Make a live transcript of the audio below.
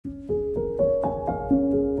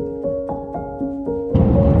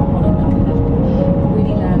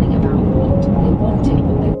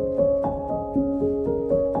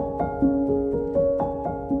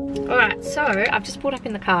I've just pulled up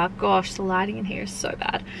in the car. Gosh, the lighting in here is so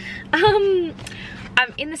bad. I'm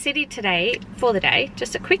in the city today for the day,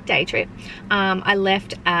 just a quick day trip. I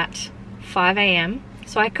left at 5 AM.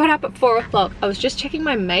 So I got up at 4 o'clock. I was just checking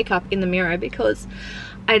my makeup in the mirror because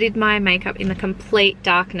I did my makeup in the complete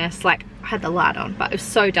darkness. Like, I had the light on, but it was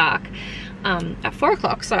so dark at 4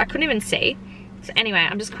 o'clock, so I couldn't even see. So anyway,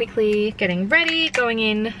 I'm just quickly getting ready, going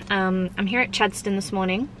in. I'm here at Chadstone this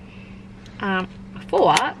morning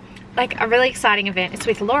for like a really exciting event. It's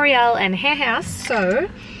with L'Oreal and Hair House. So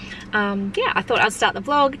yeah, I thought I'd start the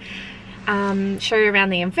vlog, show you around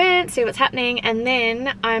the event, see what's happening, and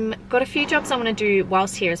then I'm got a few jobs I want to do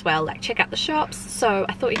whilst here as well, like check out the shops. So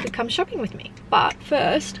I thought you could come shopping with me. But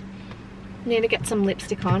first, I need to get some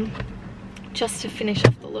lipstick on just to finish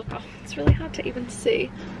off the look. Oh, it's really hard to even see.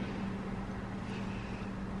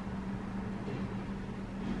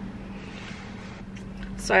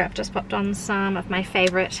 So I've just popped on some of my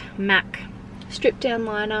favourite MAC strip down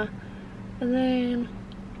liner, and then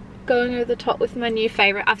going over the top with my new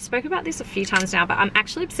favourite. I've spoken about this a few times now, but I'm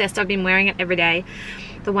actually obsessed. I've been wearing it every day.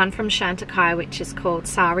 The one from Chantecaille, which is called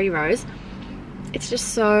Sari Rose. It's just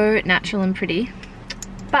so natural and pretty.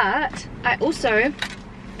 But I also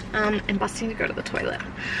am busting to go to the toilet.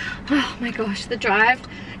 Oh my gosh, the drive.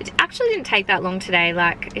 It actually didn't take that long today.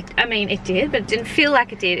 Like, I mean, it did, but it didn't feel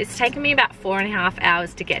like it did. It's taken me about 4.5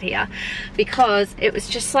 hours to get here because it was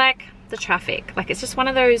just like the traffic. Like, it's just one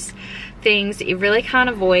of those things that you really can't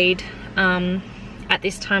avoid at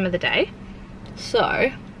this time of the day.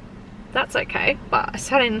 So that's okay, but I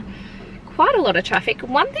sat in quite a lot of traffic.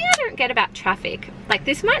 One thing I don't get about traffic, like,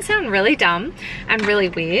 this might sound really dumb and really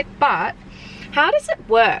weird, but how does it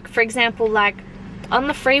work? For example, like on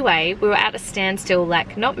the freeway, we were at a standstill,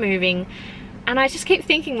 like not moving, and I just keep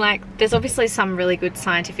thinking, like, there's obviously some really good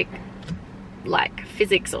scientific, like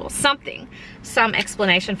physics or something, some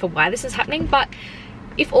explanation for why this is happening. But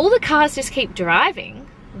if all the cars just keep driving,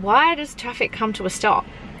 why does traffic come to a stop?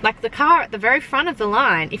 Like, the car at the very front of the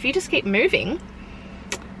line, if you just keep moving,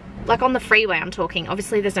 like on the freeway I'm talking,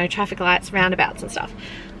 obviously there's no traffic lights, roundabouts and stuff.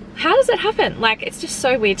 How does it happen? Like, it's just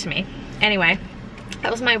so weird to me. Anyway,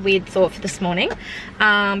 that was my weird thought for this morning.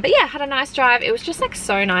 But yeah, had a nice drive. It was just like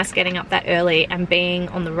so nice getting up that early and being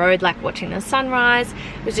on the road, like watching the sunrise.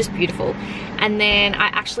 It was just beautiful. And then I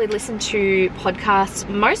actually listened to podcasts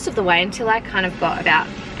most of the way until I kind of got about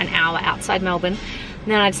an hour outside Melbourne.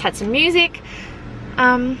 And then I just had some music.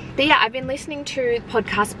 But yeah, I've been listening to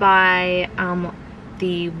podcasts by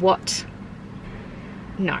the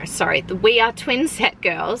We Are Twinset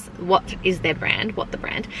girls. What is their brand? What the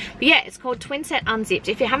brand? But yeah, it's called Twinset Unzipped.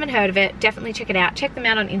 If you haven't heard of it, definitely check it out. Check them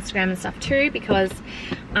out on Instagram and stuff too, because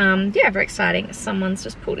yeah, very exciting. Someone's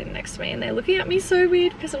just pulled in next to me and they're looking at me so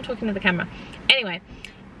weird because I'm talking to the camera. Anyway,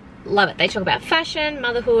 love it. They talk about fashion,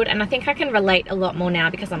 motherhood, and I think I can relate a lot more now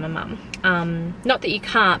because I'm a mum. Not that you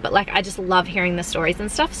can't, but like, I just love hearing the stories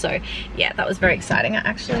and stuff. So yeah, that was very exciting. I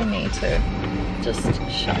actually need to just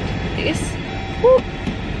shut this. Woo.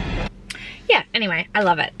 Yeah, anyway, I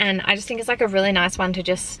love it, and I just think it's like a really nice one to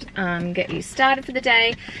just get you started for the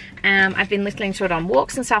day. I've been listening to it on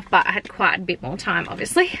walks and stuff, but I had quite a bit more time,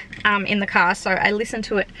 obviously, in the car, so I listened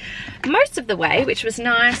to it most of the way, which was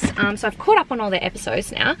nice. So I've caught up on all their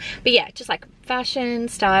episodes now. But yeah, just like fashion,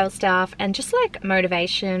 style stuff, and just like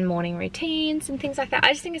motivation, morning routines and things like that.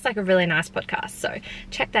 I just think it's like a really nice podcast, so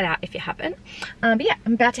check that out if you haven't. But yeah,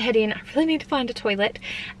 I'm about to head in. I really need to find a toilet,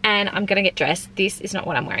 and I'm gonna get dressed. This is not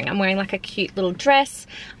what I'm wearing. I'm wearing like a cute little dress,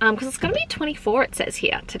 because it's gonna be 24, it says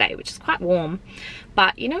here today, which is quite warm.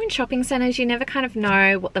 But you know, in shopping centres, you never kind of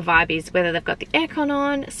know what the vibe is, whether they've got the aircon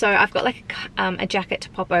on. So I've got like a jacket to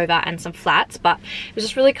pop over and some flats, but it was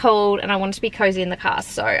just really cold and I wanted to be cozy in the car,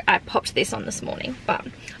 so I popped this on this morning. But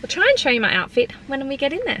I'll try and show you my outfit when we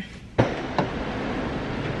get in there.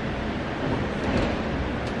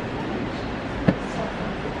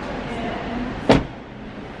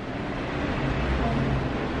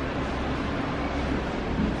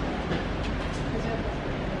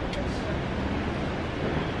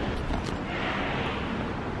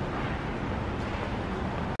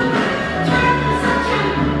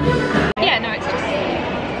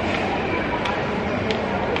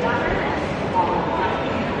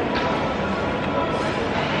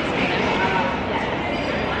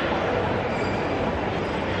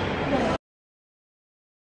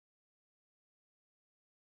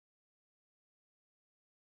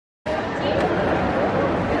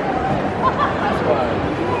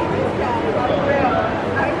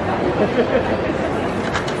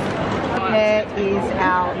 Here is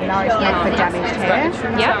our nourishment for damaged hair.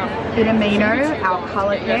 Yep. In amino, our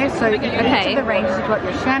coloured hair. So in each of the ranges, you've got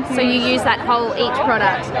your shampoo. So you use that whole, each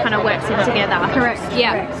product kind of works in together. Correct.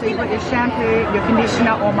 Yeah. Correct. So you've got your shampoo, your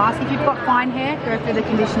conditioner or mask. If you've got fine hair, go for the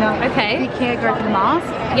conditioner. Okay. Thick hair, go for the mask.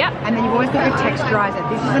 Yep. And then you've always got your texturizer.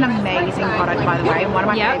 This is an amazing product, by the way, and one of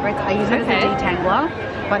my favourites. I use it as a detangler,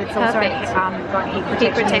 but it's also got heat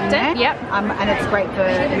protection in there. Yep. And it's great for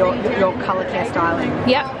your coloured hair styling.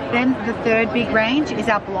 Yep. Then the third big range is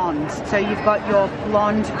our blonde. So you've got your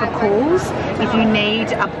blonde for cools. If you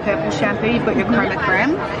need a purple shampoo, you've got your chroma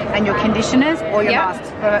creme and your conditioners or your masks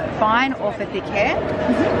for fine or for thick hair.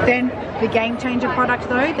 Then the game changer product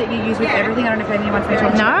though that you use with everything. I don't know if anyone's been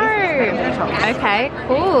talking about this. No. Okay,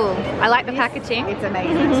 cool. I like the packaging. It's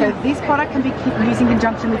amazing. So this product can be used in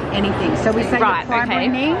conjunction with anything. So we say your primary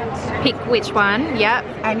needs. Pick which one. Yep.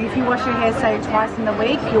 And if you wash your hair say twice in the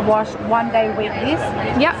week, you wash one day a week this.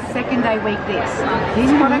 Yep. Second day week this.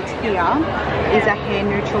 This product here is a hair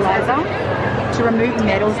neutralizer to remove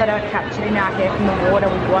metals that are captured in our hair from the water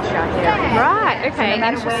we wash our hair. Right, okay, so no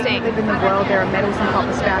matter interesting. where you live in the world, there are metals and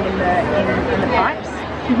coppers found in the pipes.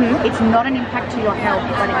 It's not an impact to your health,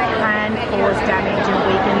 but it can cause damage and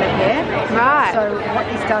weaken the hair. Right. So what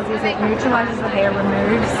this does is it neutralizes the hair,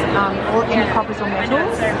 removes all any coppers or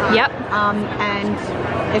metals. Yep. And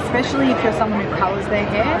especially if you're someone who colours their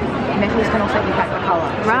hair, metals can also impact the colour.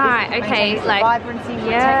 Right, so okay, like vibrancy protects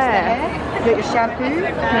the hair. You've got your shampoo,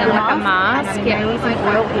 your like a mask, and amazing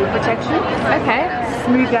oil heat protection. Okay.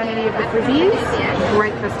 Smooth down any of the frizzies.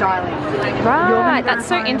 Great for styling. Right, that's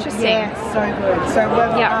so interesting. Yeah, so good. So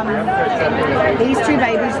these two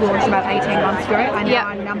babies launched about 18 months ago and now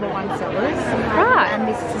are #1 sellers. Right. And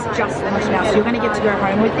this is just launched now, so you're going to get to go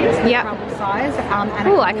home with this. Yep. Travel size.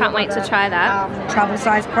 Oh, I can't wait to try that. Travel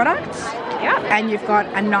size products. Yeah. And you've got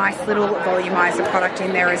a nice little volumizer product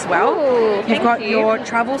in there as well. Ooh, you've got your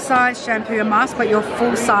travel size shampoo and mask, but your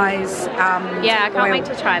full size yeah, I can't wait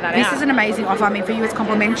to try that out. This is an amazing offer. I mean, for you it's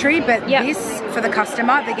complimentary, but this, for the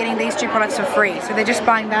customer, they're getting these two products for free. So they're just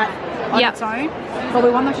buying that on its own. But we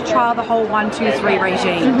want them to trial the whole 1, 2, 3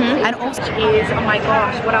 regime. And also is, oh my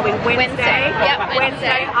gosh, what are we, Wednesday?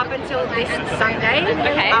 Wednesday up until this Sunday.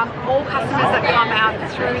 Okay. All customers that come out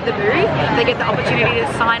through the booth, they get the opportunity to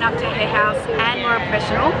sign up to Hair House and More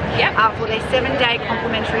Professional for their 7-day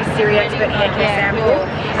complimentary Siri Expert hair care sample.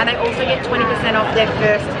 And they also get 20% off their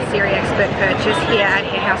first Siri Expert purchase here at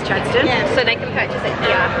Hair House Chadstone. So they can purchase it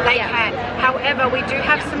here. They can. However, we do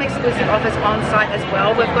have some exclusive offers on site as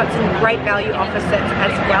well. We've got some great value offer sets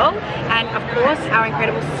as well. And of course, our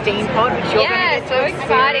incredible steam pod, which you're going to get to experience.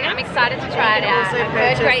 Exciting. I'm excited to try it out. I've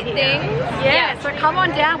heard great things. Yeah, so come on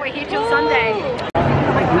down. We're here till Sunday.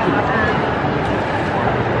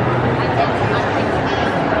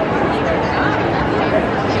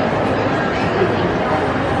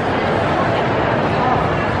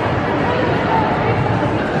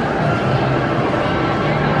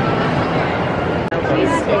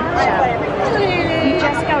 You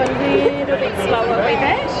just go a little bit slower with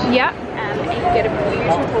it. Yep. And you get a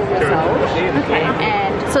beautiful result. Okay.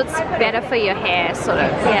 And so it's better for your hair, sort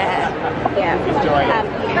of. yeah. You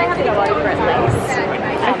have to go over at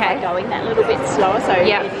least by going that little bit slower, so it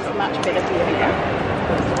is much better for your hair.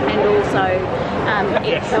 And also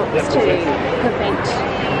it helps to prevent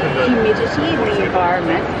humidity in the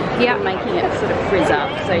environment, making it sort of frizz up.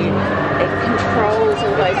 So it controls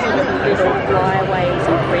all those sort of little flyaways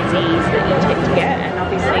and frizzies that you tend to get. And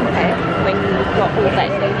obviously when you've got all that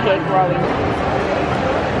new hair growing,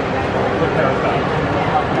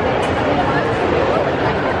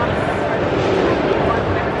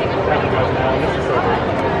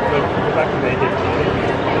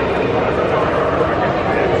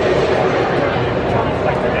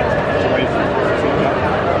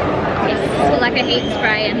 So like a heat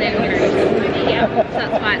spray and then so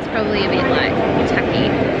that's why it's probably a bit like tacky.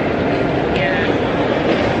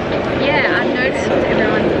 Yeah, I've noticed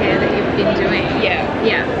everyone's hair that you've been doing.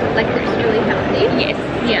 Yeah, like looks really healthy. Yes.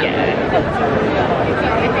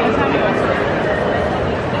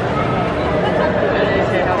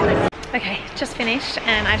 Okay, just finished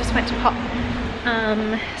and I just went to pop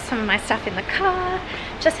some of my stuff in the car.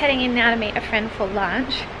 Just heading in now to meet a friend for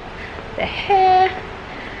lunch. Their hair.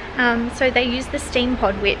 So they use the steam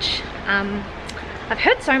pod, which I've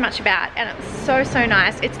heard so much about, and it's so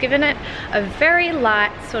nice. It's given it a very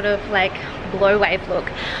light sort of like blow wave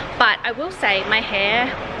look, but I will say my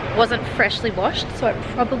hair wasn't freshly washed, so it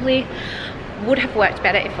probably would have worked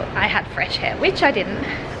better if I had fresh hair, which I didn't.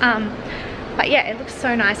 But yeah, it looks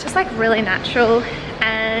so nice, just like really natural,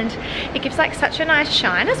 and it gives like such a nice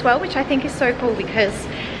shine as well, which I think is so cool because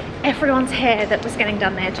everyone's hair that was getting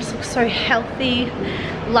done there. It just looks so healthy,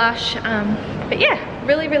 lush, but yeah,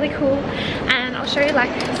 really, really cool. And I'll show you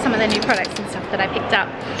like some of the new products and stuff that I picked up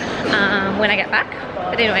when I get back.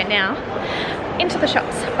 But anyway, now into the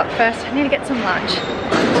shops. But first I need to get some lunch.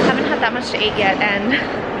 Haven't had that much to eat yet, and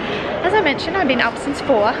as I mentioned, I've been up since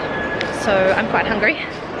 4, so I'm quite hungry.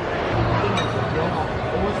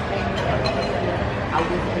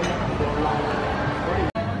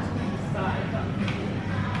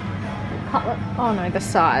 Oh no, the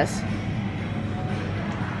size.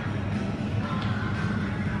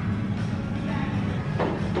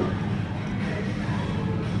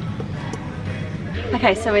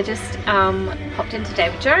 Okay, so we're just popped into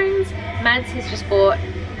David Jones. Mads has just bought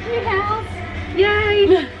a new house.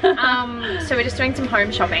 Yay! So we're just doing some home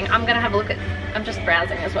shopping. I'm gonna have a look at, I'm just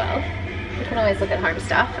browsing as well. We can always look at home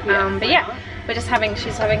stuff. But yeah, we're just having,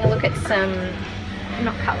 she's having a look at some,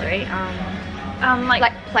 not cutlery,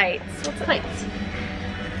 like plates. What's plates?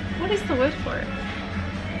 What is the word for it?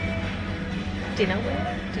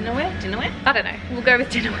 Dinnerware? Dinnerware? Dinnerware? I don't know. We'll go with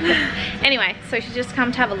dinnerware. Anyway, so she just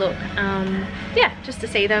come to have a look. Yeah, just to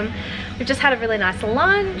see them. We've just had a really nice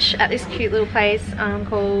lunch at this cute little place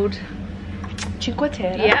called Cinque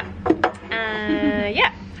Terre. Yeah.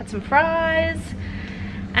 Yeah, had some fries.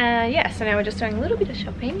 Yeah, so now we're just doing a little bit of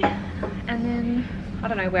shopping, and then I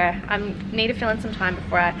don't know where. I need to fill in some time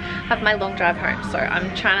before I have my long drive home, so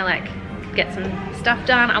I'm trying to like get some stuff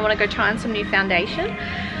done. I want to go try on some new foundation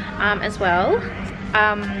as well.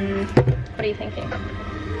 What are you thinking?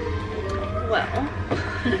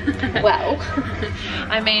 Well,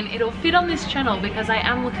 I mean, it'll fit on this channel because I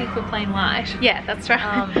am looking for plain white. Yeah, that's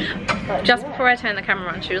right. Just before I turned the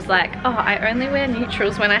camera on, she was like, oh, I only wear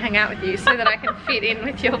neutrals when I hang out with you so that I can fit in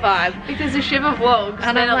with your vibe. Because the shiver vlogs,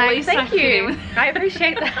 and I'm like, thank you. I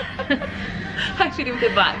appreciate that. I fit in with the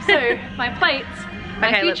vibe. So my plates, my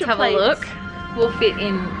okay, let's future have plates a look. will fit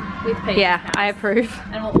in with Paige. Yeah, house. I approve.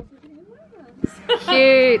 And we'll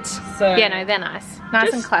cute. So yeah, no, they're nice.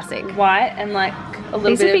 Nice and classic. White and like a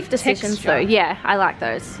little These bit are big of decisions texture. though. Yeah, I like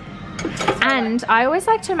those. And I always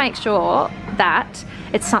like to make sure that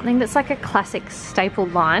it's something that's like a classic staple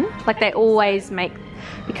line. Like they always make,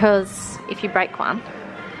 because if you break one,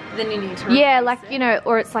 then you need to like, you know,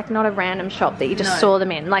 or it's like not a random shop that you just saw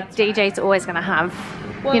them in. Like DJ's always gonna have,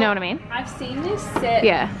 you know what I mean? I've seen this set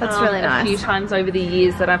that's really nice. a few times over the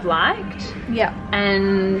years that I've liked. Yeah.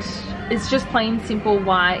 And it's just plain simple,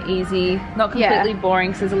 white, easy, not completely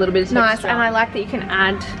boring, so there's a little bit of texture. Nice, and I like that you can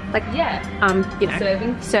add like, you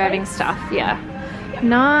know, serving stuff. Yeah.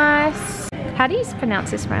 Nice. How do you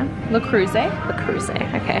pronounce this brand? Le Creuset. Le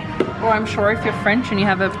Creuset, okay. Or I'm sure if you're French and you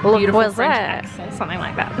have a beautiful French accent. Something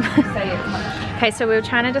like that. Say it. Okay, so we were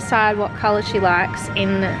trying to decide what colour she likes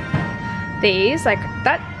in these. Like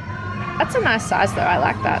that's a nice size though, I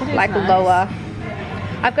like that. Like nice. Lower.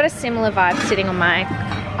 I've got a similar vibe sitting on my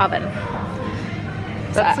oven.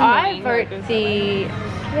 So I vote the,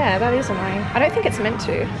 yeah, that is annoying. I don't think it's meant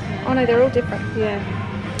to. Oh no, they're all different. Yeah.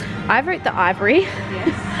 I vote the ivory.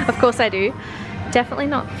 Yes. Of course I do. Definitely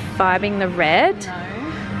not vibing the red. No.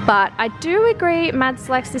 But I do agree Mads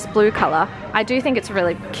likes this blue colour. I do think it's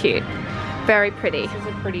really cute. Very pretty. This is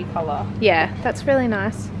a pretty colour. Yeah, that's really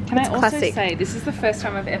nice. Can it's I also classic. say, this is the first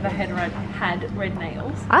time I've ever had red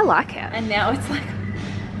nails. I like it. And now it's like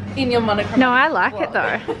in your monochromatic. No, I like it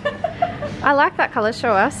though. I like that colour,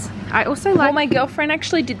 show us. I also like... Well, my girlfriend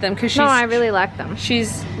actually did them because she's... No, I really like them.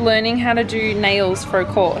 She's learning how to do nails for a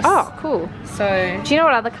course. Oh, cool. So... Do you know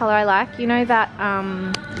what other colour I like? You know that,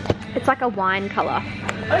 it's like a wine colour.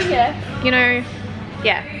 Oh yeah. You know,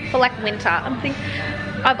 yeah, for like winter.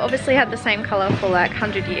 I've obviously had the same colour for like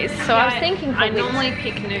 100 years. So I was thinking for I normally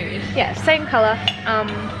pick nude. Yeah, same colour.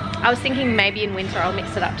 I was thinking maybe in winter I'll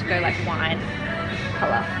mix it up to go like wine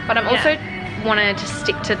colour. But I'm also wanted to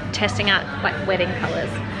stick to testing out like wedding colours.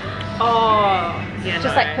 Oh, yeah.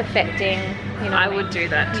 Just like perfecting, you know. I would do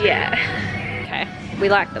that too. Yeah. Okay. We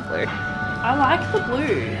like the blue. I like the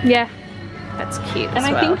blue. Yeah. That's cute as well.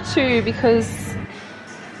 And I think too, because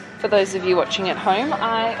for those of you watching at home,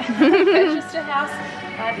 I purchased a house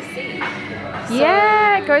by the sea. So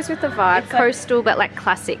yeah, it goes with the vibe. Like, coastal, but like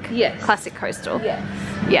classic. Yes. Classic coastal. Yes.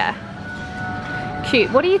 Yeah.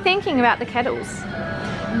 Cute. What are you thinking about the kettles?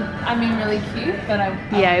 I mean, really cute, but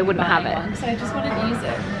I wouldn't have it. One, so I just wanted to use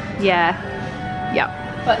it. Yeah. Yep.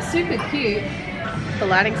 But super cute. The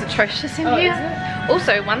lighting's atrocious in here. Is it?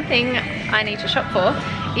 Also, one thing I need to shop for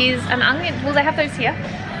is an onion. Will they have those here?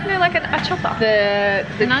 You know, like a chopper. The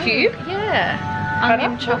cube? Yeah.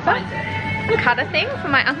 Onion chopper. A cutter thing for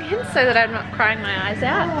my onions so that I'm not crying my eyes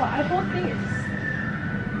out. Oh, I bought this.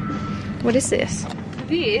 What is this?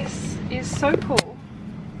 This is so cool.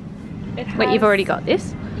 Wait, you've already got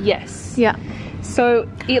this? Yes. Yeah. So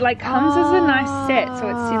it like comes as a nice set, so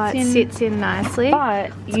it sits in nicely.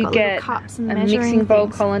 But you get cups and a mixing bowl,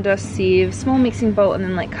 things. colander, sieve, small mixing bowl, and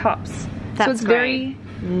then like cups. That's so it's great. very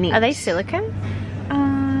neat. Are they silicone?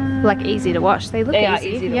 Like easy to wash? They look They easy. are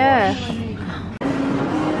easy to yeah. wash.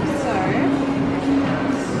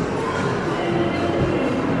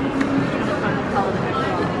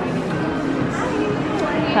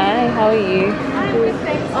 Hi, how are you?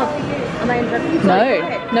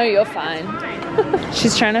 No, you're fine.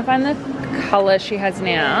 She's trying to find the colour she has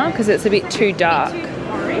now because it's a bit too dark.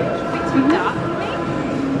 Orange, a bit too dark for me.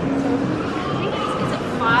 So I think is it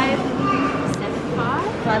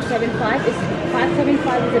 575? 575 is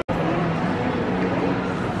 575 is a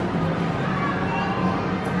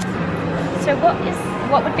So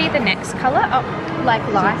what would be the next colour? Oh, like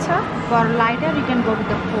lighter? For lighter, you can go with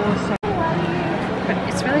the 4. But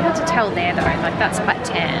it's really hard to tell there though, like that's quite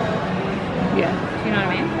tan. Yeah. Do you know what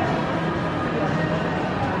I mean?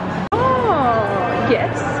 Oh,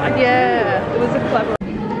 yes. Yeah. It was a clever.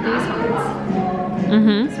 These ones.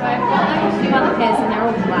 Mm-hmm. So I've got like a few other pairs and they're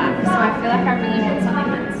all black, so I feel like I really want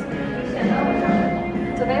something that's...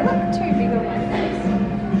 Do they look too big on my face?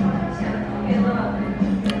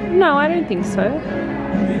 No, I don't think so.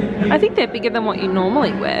 I think they're bigger than what you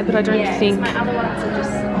normally wear, but I don't think... my other ones are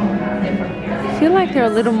just different. I feel like they're a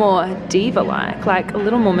little more diva-like, like a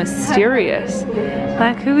little more mysterious.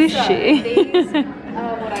 Like, who is she? These are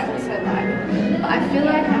what I also like. But I feel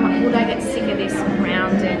like would I get sick of this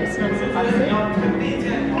rounded? It's not so fussy. I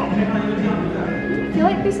feel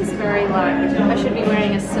like this is very like I should be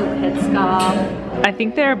wearing a silk headscarf. I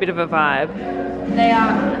think they're a bit of a vibe. They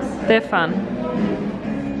are nice. They're fun.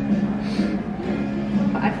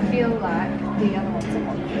 But I feel like the other ones are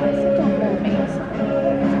more classic or more me or something.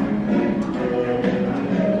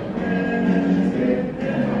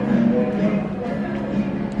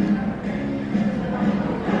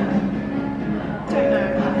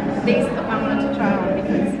 These are the I wanted to try on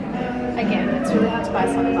because, again, it's really hard to buy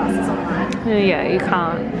sunglasses online. Yeah, you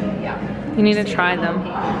can't. Yeah. You need to try them.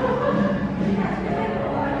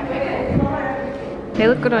 They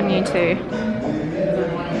look good on you too.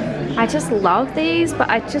 I just love these, but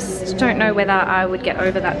I just don't know whether I would get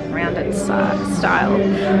over that rounded style.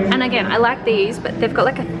 And again, I like these, but they've got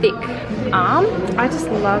like a thick arm. I just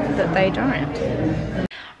love that they don't.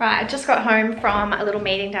 Right, I just got home from a little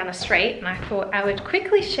meeting down the street and I thought I would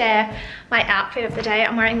quickly share my outfit of the day.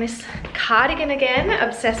 I'm wearing this cardigan again,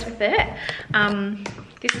 obsessed with it.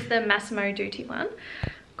 This is the Massimo Dutti one.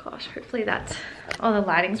 Gosh, hopefully that's... Oh, the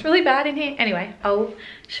lighting's really bad in here. Anyway, I'll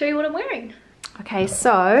show you what I'm wearing. Okay,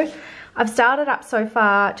 so I've started up so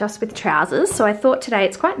far just with trousers. So I thought today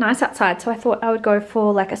it's quite nice outside, so I thought I would go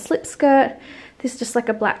for like a slip skirt. This is just like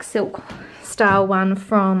a black silk style one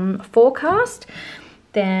from Forecast.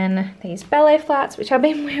 Then these ballet flats, which I've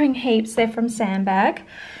been wearing heaps. They're from Sandbag.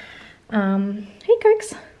 Hey,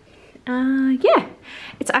 Cokes. Yeah,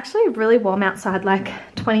 it's actually really warm outside, like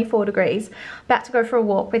 24 degrees. About to go for a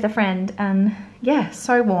walk with a friend and yeah,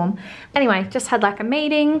 so warm. Anyway, just had like a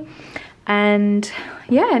meeting and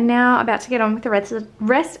yeah, now about to get on with the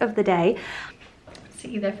rest of the day. See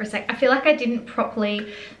you there for a sec. I feel like I didn't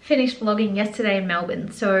properly finish vlogging yesterday in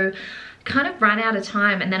Melbourne, so kind of ran out of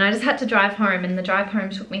time and then I just had to drive home and the drive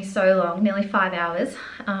home took me so long, nearly 5 hours,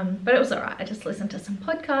 but it was alright. I just listened to some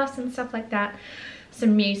podcasts and stuff like that,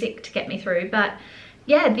 some music to get me through. But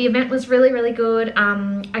yeah, the event was really good.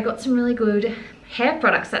 I got some really good hair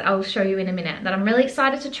products that I'll show you in a minute that I'm really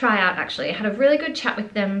excited to try out. Actually, I had a really good chat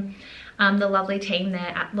with them, the lovely team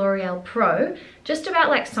there at L'Oreal Pro, just about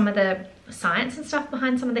like some of the science and stuff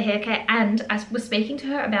behind some of the hair care, and I was speaking to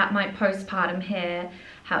her about my postpartum hair,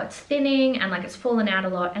 how it's thinning and like it's fallen out a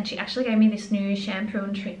lot, and she actually gave me this new shampoo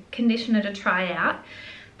and conditioner to try out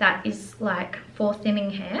that is like for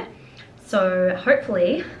thinning hair. So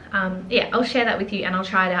hopefully, yeah, I'll share that with you and I'll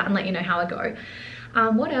try it out and let you know how I go.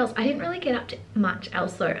 What else? I didn't really get up to much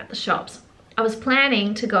else though at the shops. I was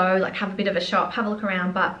planning to go like have a bit of a shop, have a look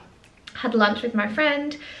around, but had lunch with my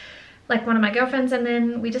friend, like one of my girlfriends, and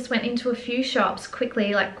then we just went into a few shops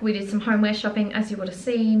quickly. Like we did some homeware shopping, as you would have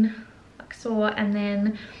seen, like saw, and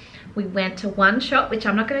then we went to one shop, which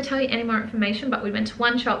I'm not going to tell you any more information, but we went to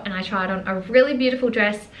one shop and I tried on a really beautiful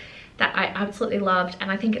dress that I absolutely loved,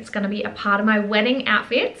 and I think it's going to be a part of my wedding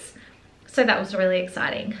outfits, so that was really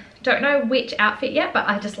exciting. Don't know which outfit yet, but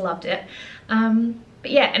I just loved it.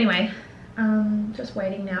 But yeah, anyway, just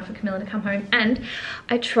waiting now for Camilla to come home, and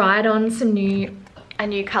I tried on some a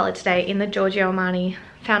new color today in the Giorgio Armani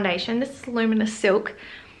foundation. This is Luminous Silk.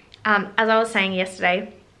 As I was saying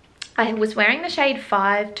yesterday, I was wearing the shade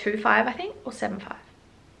 525, I think, or 75.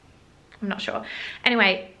 I'm not sure.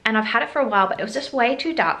 Anyway, and I've had it for a while, but it was just way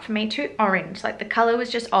too dark for me, too orange. Like the color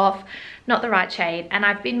was just off, not the right shade. And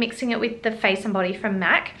I've been mixing it with the Face and Body from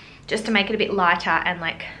MAC just to make it a bit lighter and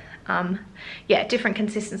like, yeah, different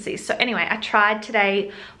consistencies. So anyway, I tried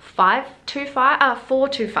today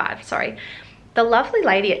 425, sorry. The lovely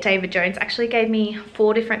lady at David Jones actually gave me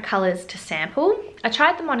 4 different colors to sample. I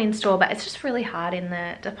tried them on in store, but it's just really hard in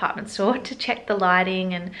the department store to check the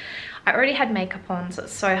lighting, and I already had makeup on, so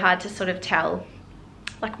it's so hard to sort of tell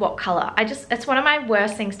like what color. It's one of my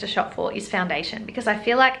worst things to shop for is foundation, because I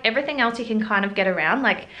feel like everything else you can kind of get around.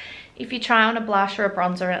 Like if you try on a blush or a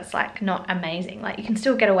bronzer and it's like not amazing, like you can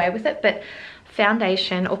still get away with it, but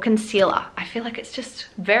foundation or concealer, I feel like it's just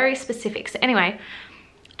very specific. So anyway,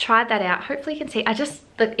 tried that out. Hopefully you can see.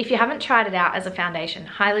 Look, if you haven't tried it out as a foundation,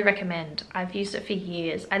 highly recommend. I've used it for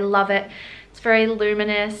years. I love it. It's very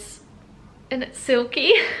luminous and it's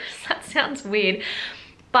silky. That sounds weird,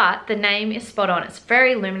 but the name is spot on. It's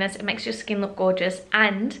very luminous. It makes your skin look gorgeous,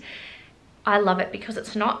 and I love it because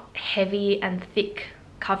it's not heavy and thick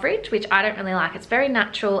coverage, which I don't really like. It's very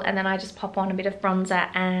natural, and then I just pop on a bit of bronzer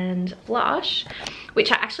and blush,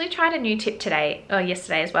 which I actually tried a new tip today or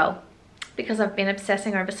yesterday as well, because I've been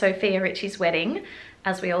obsessing over Sophia Richie's wedding,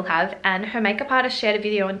 as we all have, and her makeup artist shared a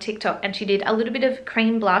video on TikTok, and she did a little bit of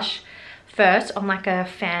cream blush first on like a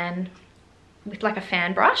fan, with like a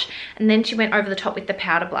fan brush, and then she went over the top with the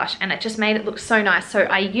powder blush, and it just made it look so nice. So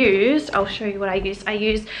I'll show you what I used. I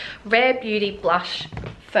used Rare Beauty blush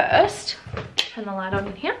first. Turn the light on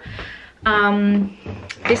in here.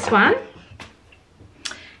 This one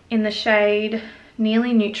in the shade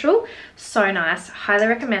Nearly Neutral. So nice. Highly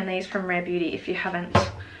recommend these from Rare Beauty if you haven't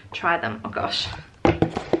tried them. Oh gosh,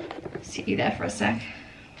 sit you there for a sec.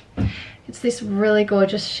 It's this really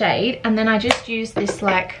gorgeous shade, and then I just use this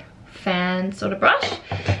like fan sort of brush.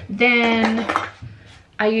 Then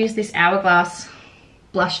I use this Hourglass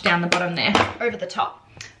blush down the bottom there over the top.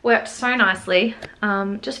 Worked so nicely.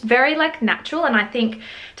 Just very like natural, and I think it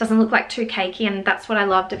doesn't look like too cakey, and that's what I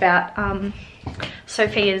loved about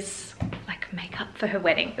Sophia's like makeup for her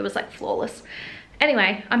wedding. It was like flawless.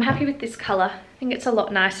 Anyway, I'm happy with this color. I think it's a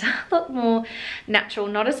lot nicer, a lot more natural,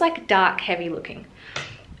 not as like dark heavy looking.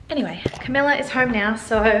 Anyway, Camilla is home now,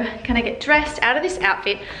 so gonna get dressed out of this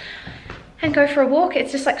outfit and go for a walk.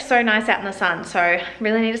 It's just like so nice out in the sun, so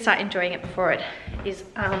really need to start enjoying it before it is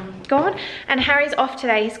gone. And Harry's off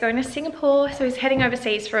today. He's going to Singapore, so he's heading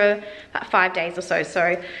overseas for about 5 days or so.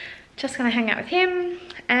 So just gonna hang out with him,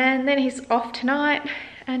 and then he's off tonight.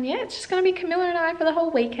 And yeah, it's just gonna be Camilla and I for the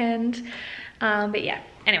whole weekend. But yeah,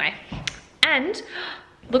 anyway. And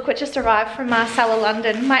look what just arrived from Marcella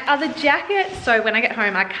London, my other jacket. So when I get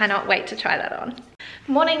home, I cannot wait to try that on.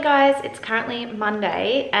 Morning guys, it's currently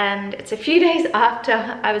Monday, and it's a few days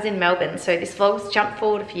after I was in Melbourne, so this vlog's jumped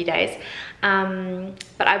forward a few days.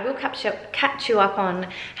 But I will catch you up on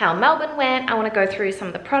how Melbourne went. I want to go through some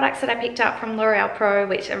of the products that I picked up from L'Oreal Pro,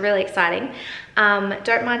 which are really exciting.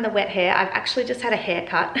 Don't mind the wet hair. I've actually just had a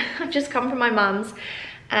haircut. I've just come from my mum's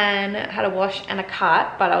and had a wash and a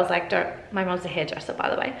cut, but I was like, my mum's a hairdresser, by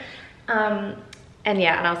the way. And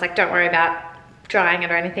yeah, and I was like, don't worry about drying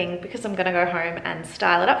it or anything, because I'm gonna go home and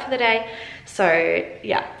style it up for the day. So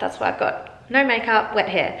yeah, that's why I've got no makeup, wet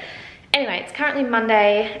hair. Anyway, it's currently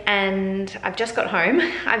Monday and I've just got home.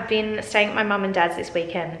 I've been staying at my mum and dad's this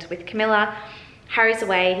weekend with Camilla. Harry's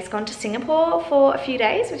away. He's gone to Singapore for a few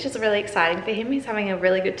days, which is really exciting for him. He's having a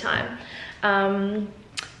really good time.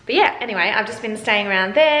 But yeah, anyway, I've just been staying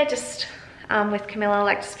around there, just with Camilla,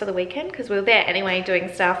 like just for the weekend, because we were there anyway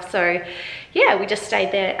doing stuff. So yeah, we just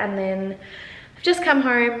stayed there, and then I've just come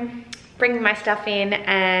home, bringing my stuff in,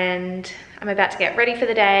 and I'm about to get ready for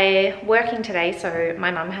the day, working today, so my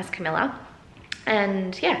mum has Camilla.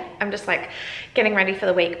 And yeah, I'm just like getting ready for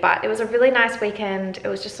the week. But it was a really nice weekend. It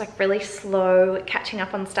was just like really slow catching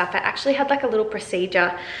up on stuff. I actually had like a little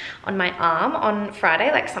procedure on my arm on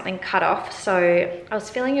Friday, like something cut off. So I was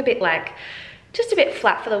feeling a bit like, just a bit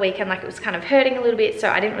flat for the weekend, like it was kind of hurting a little bit, so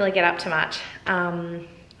I didn't really get up too much.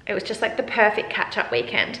 It was just like the perfect catch-up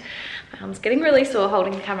weekend. My arm's getting really sore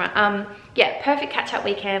holding the camera. Yeah, perfect catch-up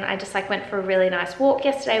weekend. I just like went for a really nice walk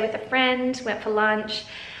yesterday with a friend, went for lunch.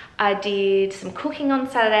 I did some cooking on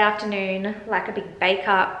Saturday afternoon, like a big bake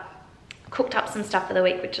up, cooked up some stuff for the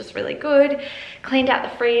week, which was really good. Cleaned out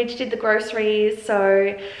the fridge, did the groceries,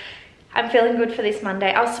 so I'm feeling good for this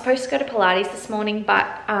Monday. I was supposed to go to Pilates this morning, but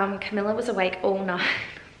Camilla was awake all night.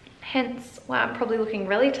 Hence why I'm probably looking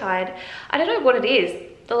really tired. I don't know what it is.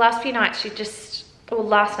 The last few nights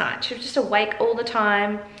last night, she was just awake all the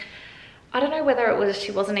time. I don't know whether it was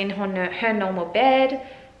she wasn't in her normal bed,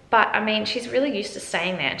 But I mean, she's really used to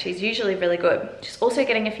staying there. She's usually really good. She's also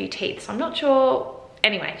getting a few teeth, so I'm not sure.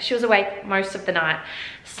 Anyway, she was awake most of the night.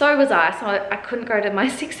 So was I, so I couldn't go to my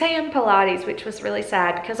 6 a.m. Pilates, which was really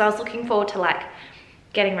sad because I was looking forward to like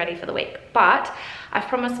getting ready for the week. But I've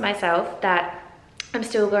promised myself that I'm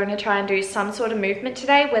still going to try and do some sort of movement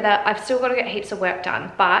today, whether I've still got to get heaps of work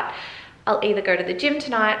done, but I'll either go to the gym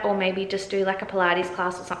tonight or maybe just do like a Pilates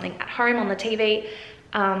class or something at home on the TV.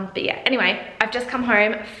 But yeah, anyway, I've just come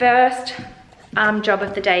home. First job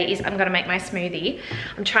of the day is I'm gonna make my smoothie.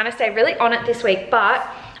 I'm trying to stay really on it this week, but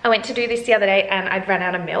I went to do this the other day and I'd run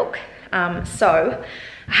out of milk. So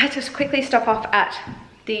I had to just quickly stop off at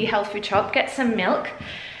the health food shop, get some milk.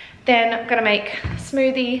 Then I'm gonna make a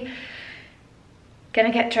smoothie,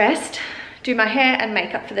 gonna get dressed, do my hair and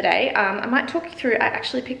makeup for the day. I might talk you through, I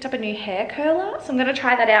actually picked up a new hair curler, so I'm gonna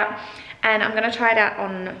try that out, and I'm gonna try it out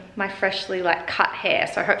on my freshly like cut hair,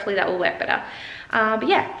 so hopefully that will work better. But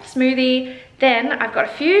yeah, smoothie. Then I've got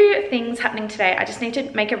a few things happening today. I just need to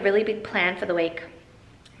make a really big plan for the week.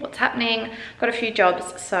 What's happening? Got a few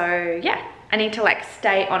jobs, so yeah, I need to like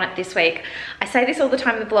stay on it this week. I say this all the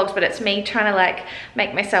time in the vlogs, but it's me trying to like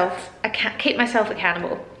make myself, keep myself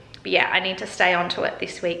accountable. But yeah, I need to stay onto it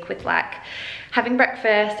this week with like having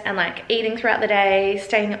breakfast and like eating throughout the day,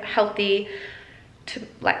 staying healthy, to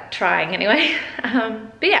like trying anyway.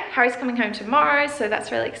 But yeah, Harry's coming home tomorrow, so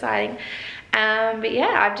that's really exciting. But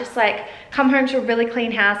yeah, I've just like come home to a really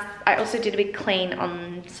clean house. I also did a big clean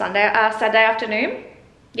on Saturday afternoon.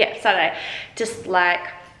 Yeah, Saturday. Just like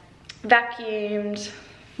vacuumed,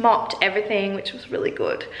 mopped everything, which was really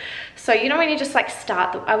good. So you know when you just like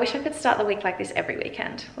I wish I could start the week like this every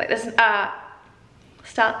weekend. Like this,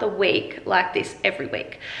 start the week like this every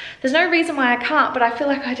week. There's no reason why I can't, but I feel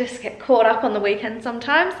like I just get caught up on the weekend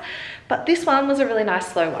sometimes. But this one was a really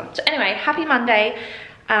nice slow one. So anyway, happy Monday.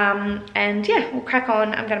 And yeah, we'll crack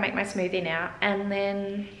on. I'm gonna make my smoothie now and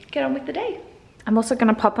then get on with the day. I'm also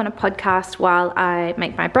gonna pop on a podcast while I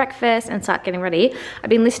make my breakfast and start getting ready. I've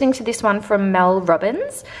been listening to this one from Mel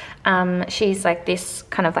Robbins. She's like this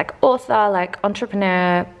kind of like author, like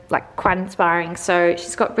entrepreneur, like quite inspiring. So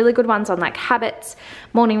she's got really good ones on like habits,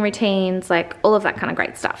 morning routines, like all of that kind of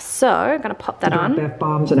great stuff. So I'm gonna pop that on.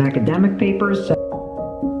 F-bombs and academic papers.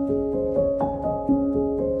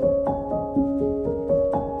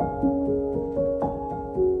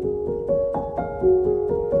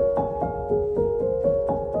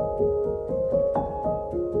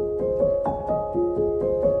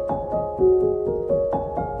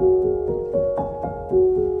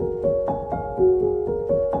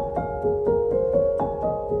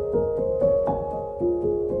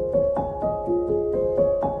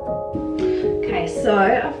 So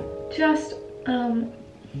I've just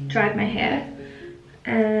dried my hair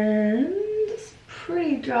and it's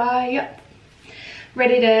pretty dry. Yep,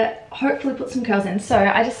 ready to hopefully put some curls in. So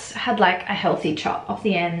I just had like a healthy chop off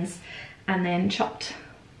the ends and then chopped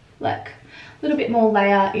like a little bit more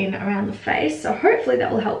layer in around the face, so hopefully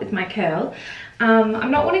that will help with my curl.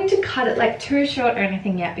 I'm not wanting to cut it like too short or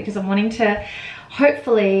anything yet because I'm wanting to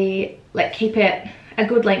hopefully like keep it a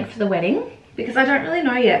good length for the wedding, because I don't really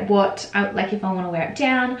know yet what, like if I want to wear it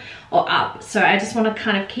down or up. So I just want to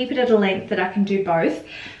kind of keep it at a length that I can do both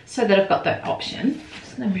so that I've got that option. I'm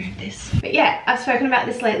just going to move this. But yeah, I've spoken about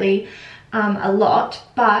this lately a lot,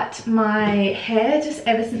 but my hair just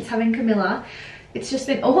ever since having Camilla, it's just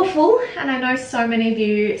been awful. And I know so many of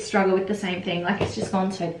you struggle with the same thing. Like it's just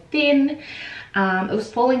gone so thin. It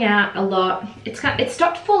was falling out a lot. It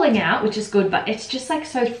stopped falling out, which is good, but it's just like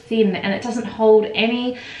so thin and it doesn't hold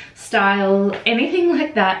any style, anything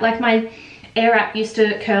like that. Like my air wrap used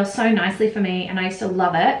to curl so nicely for me and I used to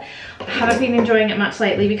love it. I haven't been enjoying it much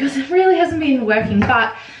lately because it really hasn't been working,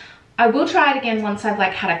 but I will try it again once I've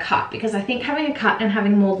like had a cut, because I think having a cut and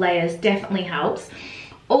having more layers definitely helps.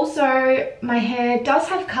 Also, my hair does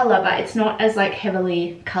have color, but it's not as like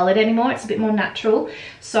heavily colored anymore. It's a bit more natural.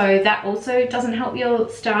 So that also doesn't help your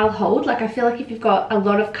style hold. Like I feel like if you've got a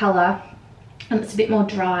lot of color and it's a bit more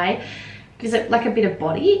dry, gives it like a bit of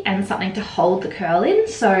body and something to hold the curl in.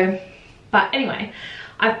 So, but anyway,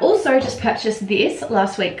 I've also just purchased this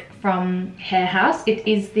last week from Hair House. It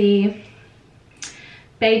is the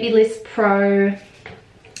Babyliss Pro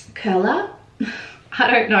curler. I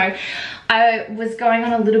don't know. I was going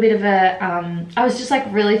on a little bit of a, I was just like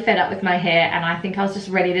really fed up with my hair and I think I was just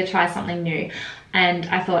ready to try something new. And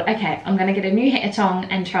I thought, okay, I'm gonna get a new hair tong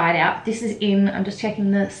and try it out. This is in, I'm just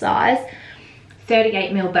checking the size,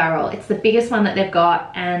 38mm barrel. It's the biggest one that they've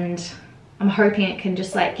got and I'm hoping it can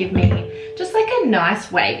just like give me just like a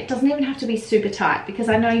nice wave. It doesn't even have to be super tight, because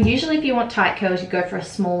I know usually if you want tight curls, you go for a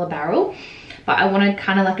smaller barrel, but I wanted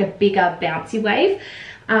kind of like a bigger bouncy wave.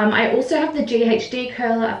 I also have the GHD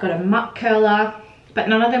curler, I've got a muck curler, but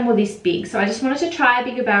none of them were this big. So I just wanted to try a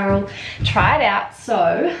bigger barrel, try it out.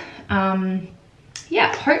 So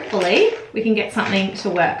yeah, hopefully we can get something to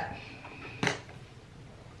work.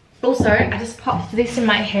 Also, I just popped this in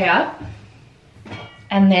my hair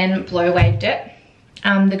and then blow waved it.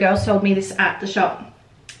 The girl sold me this at the shop.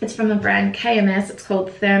 It's from the brand KMS, it's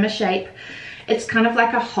called ThermaShape. It's kind of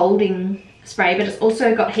like a holding spray, but it's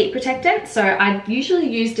also got heat protectant. So I usually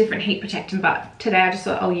use different heat protectant, but today I just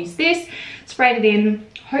thought I'll use this, sprayed it in.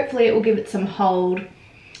 Hopefully it will give it some hold.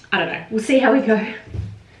 I don't know, we'll see how we go.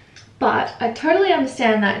 But I totally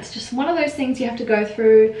understand that it's just one of those things you have to go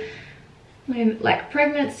through. When, like,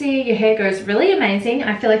 pregnancy, your hair goes really amazing.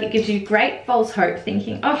 I feel like it gives you great false hope,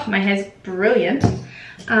 thinking, oh, my hair's brilliant.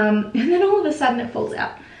 And then all of a sudden it falls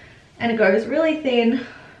out and it goes really thin.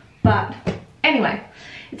 But anyway,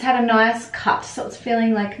 it's had a nice cut, so it's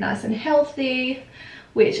feeling like nice and healthy,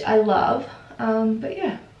 which I love. But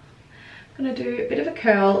yeah, I'm gonna do a bit of a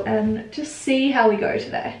curl and just see how we go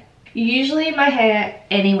today. Usually my hair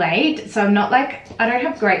anyway, so I'm not like, I don't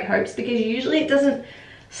have great hopes, because usually it doesn't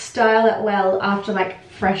style it well after like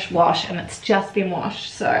fresh wash and it's just been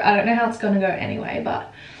washed. So I don't know how it's gonna go anyway,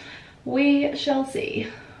 but we shall see.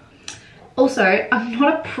 Also, I'm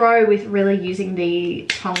not a pro with really using the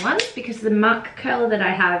tong ones, because the muck curler that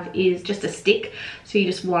I have is just a stick, so you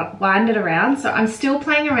just wind it around. So I'm still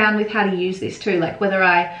playing around with how to use this too, like whether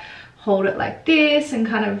I hold it like this and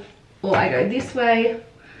kind of, or I go this way.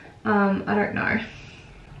 I don't know.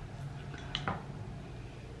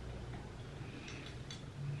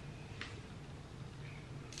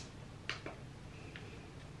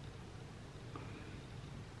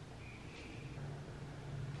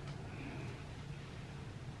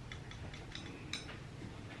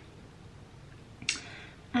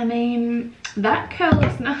 I mean, that curl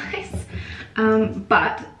is nice,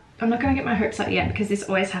 but I'm not going to get my hopes up yet, because this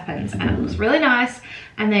always happens and it looks really nice,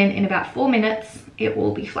 and then in about 4 minutes it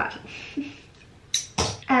will be flat.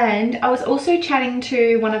 And I was also chatting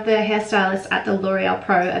to one of the hairstylists at the L'Oreal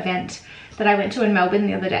Pro event that I went to in Melbourne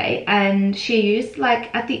the other day, and she used,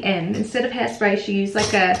 like, at the end, instead of hairspray, she used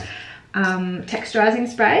like a texturizing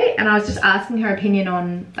spray, and I was just asking her opinion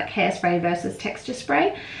on like hairspray versus texture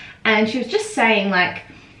spray, and she was just saying, like,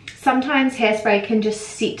 sometimes hairspray can just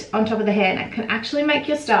sit on top of the hair and it can actually make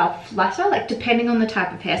your style flatter, like depending on the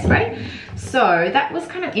type of hairspray. So that was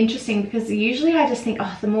kind of interesting, because usually I just think,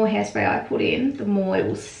 oh, the more hairspray I put in, the more it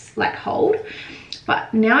will like hold.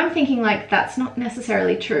 But now I'm thinking, like, that's not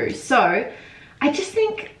necessarily true. So I just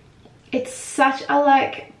think it's such a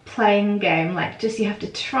like playing game, like just you have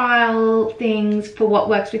to trial things for what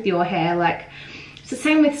works with your hair. Like it's the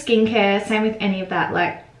same with skincare, same with any of that.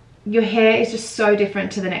 Like your hair is just so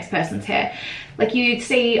different to the next person's hair. Like you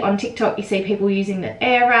see on TikTok, you see people using the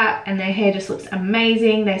air wrap and their hair just looks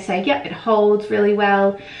amazing. They say, yep, it holds really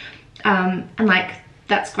well. And like,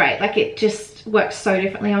 that's great. Like it just works so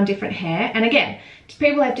differently on different hair. And again,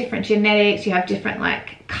 people have different genetics. You have different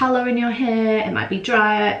like color in your hair. It might be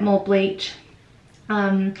drier, more bleach.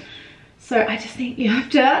 So I just think you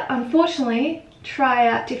have to, unfortunately, try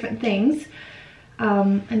out different things.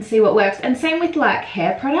 And see what works. And same with like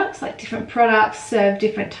hair products, like different products serve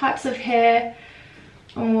different types of hair.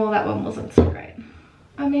 Oh, that one wasn't so great.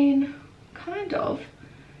 I mean, kind of.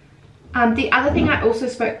 The other thing I also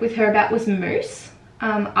spoke with her about was mousse.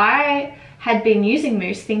 I had been using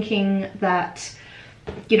mousse thinking that,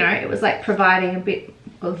 you know, it was like providing a bit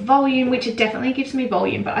of volume, which it definitely gives me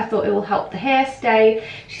volume, but I thought it will help the hair stay.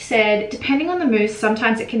 She said, depending on the mousse,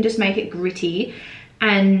 sometimes it can just make it gritty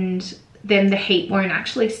and then the heat won't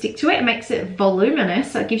actually stick to it. It makes it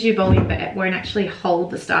voluminous, so it gives you volume, but it won't actually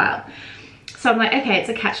hold the style. So I'm like, okay, it's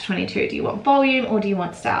a catch-22. Do you want volume or do you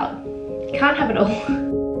want style? You can't have it all.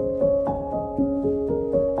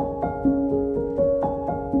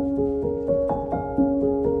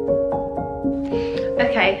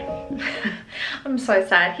 Okay, I'm so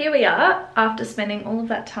sad. Here we are after spending all of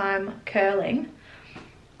that time curling.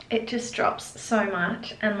 It just drops so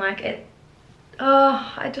much, and like it,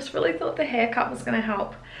 oh, I just really thought the haircut was gonna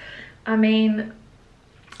help. I mean,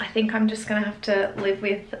 I think I'm just gonna have to live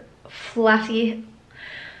with flatty,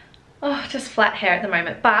 oh, just flat hair at the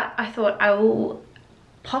moment. But I thought I will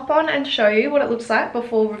pop on and show you what it looks like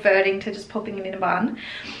before reverting to just popping it in a bun.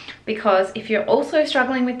 Because if you're also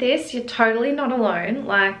struggling with this, you're totally not alone.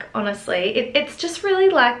 Like, honestly, it's just really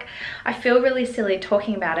like, I feel really silly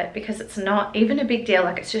talking about it because it's not even a big deal.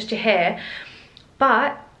 Like, it's just your hair.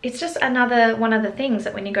 But it's just another one of the things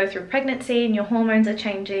that when you go through pregnancy and your hormones are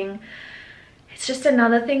changing, it's just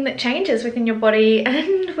another thing that changes within your body.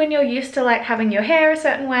 And when you're used to like having your hair a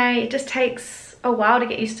certain way, it just takes a while to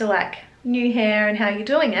get used to like new hair and how you're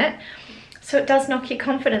doing it. So it does knock your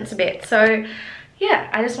confidence a bit. So yeah,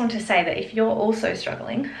 I just want to say that if you're also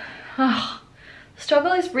struggling,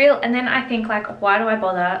 struggle is real. And then I think like, why do I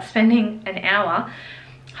bother spending an hour,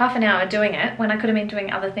 half an hour doing it when I could have been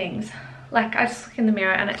doing other things? Like I just look in the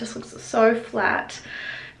mirror and it just looks so flat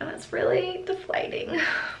and it's really deflating.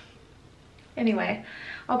 Anyway,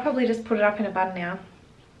 I'll probably just put it up in a bun now,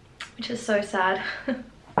 which is so sad.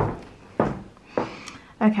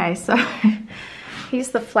 Okay, so here's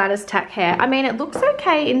the flattest tack hair. I mean, it looks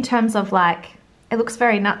okay in terms of like, it looks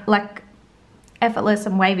very like effortless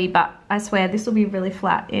and wavy, but I swear this will be really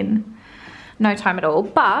flat in no time at all.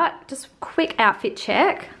 But just quick outfit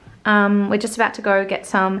check. We're just about to go get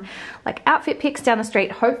some like outfit pics down the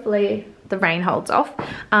street. Hopefully the rain holds off.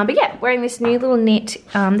 But yeah, wearing this new little knit.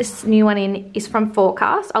 This new one is from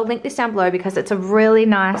Forecast. I'll link this down below because it's a really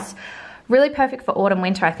nice, really perfect for autumn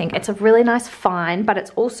winter. I think it's a really nice fine, but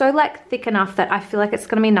it's also like thick enough that I feel like it's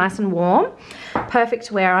gonna be nice and warm. Perfect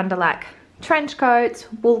to wear under like trench coats,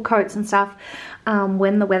 wool coats and stuff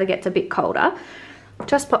when the weather gets a bit colder.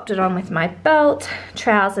 Just popped it on with my belt,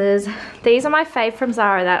 trousers. These are my fave from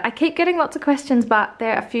Zara that I keep getting lots of questions, but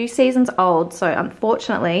they're a few seasons old, so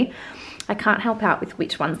unfortunately I can't help out with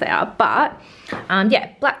which ones they are. But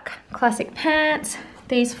yeah, black classic pants.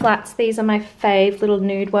 These flats, these are my fave little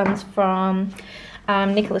nude ones from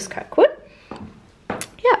Nicholas Kirkwood.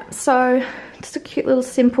 Yeah, so just a cute little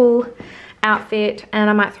simple outfit, and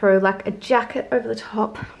I might throw like a jacket over the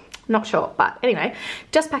top. Not sure, but anyway,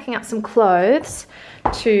 just packing up some clothes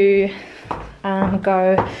to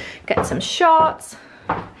go get some shots.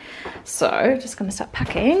 So just gonna start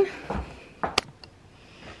packing.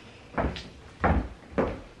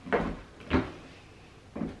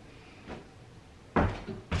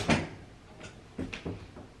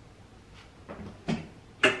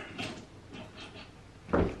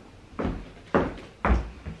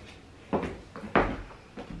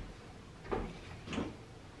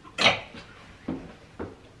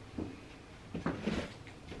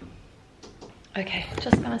 Okay,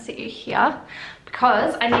 just gonna sit you here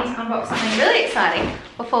because I need to unbox something really exciting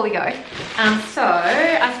before we go. So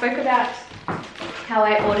I spoke about how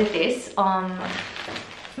I ordered this on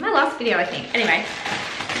my last video, I think. Anyway,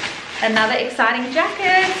 another exciting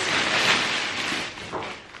jacket.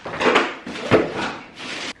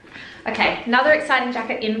 Okay, another exciting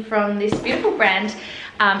jacket in from this beautiful brand.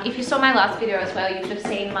 If you saw my last video as well, you would have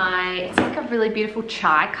seen it's like a really beautiful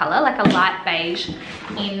chai color, like a light beige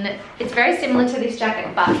it's very similar to this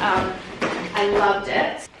jacket, but I loved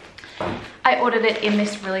it. I ordered it in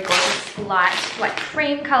this really gorgeous light, like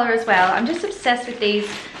cream color as well. I'm just obsessed with these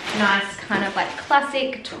nice kind of like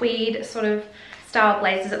classic tweed sort of style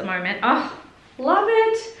blazers at the moment. Oh, love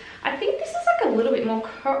it. I think this is like a little bit more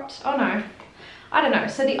cropped. Oh no, I don't know.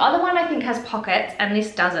 So the other one I think has pockets and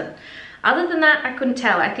this doesn't. Other than that, I couldn't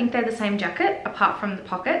tell. I think they're the same jacket apart from the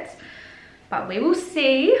pockets, but we will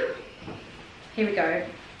see. Here we go.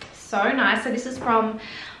 So nice. So this is from,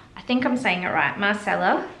 I think I'm saying it right,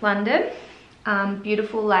 Marcella, London.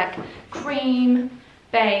 Beautiful like cream,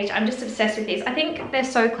 beige. I'm just obsessed with these. I think they're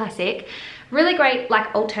so classic. Really great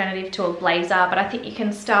like alternative to a blazer, but I think you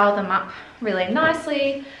can style them up really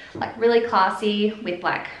nicely, like really classy with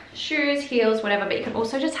like shoes, heels, whatever, but you can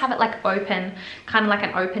also just have it like open, kind of like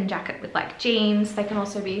an open jacket with like jeans. They can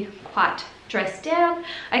also be quite dressed down.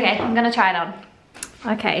 Okay, I'm gonna try it on.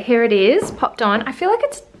 Okay, here it is, popped on. I feel like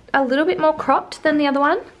it's a little bit more cropped than the other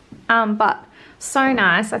one, but so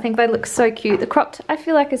nice. I think they look so cute. The cropped, I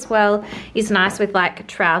feel like as well, is nice with like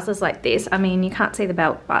trousers like this. I mean, you can't see the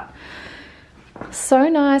belt, but so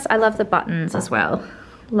nice. I love the buttons as well.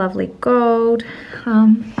 Lovely gold.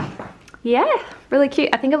 Yeah, really cute.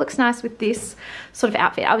 I think it looks nice with this sort of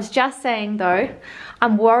outfit. I was just saying though,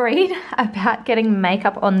 I'm worried about getting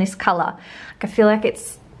makeup on this color. Like, I feel like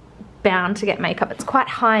it's bound to get makeup. It's quite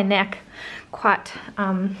high neck, quite,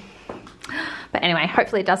 but anyway,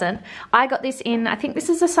 hopefully it doesn't. I got this in, I think this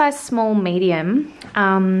is a size small medium.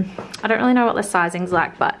 I don't really know what the sizing's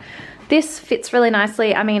like, but this fits really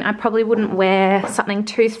nicely. I mean, I probably wouldn't wear something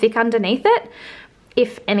too thick underneath it.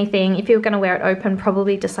 If anything, if you were going to wear it open,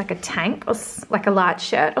 probably just like a tank or like a large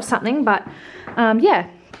shirt or something. But yeah,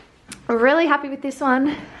 really happy with this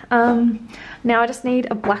one. Now I just need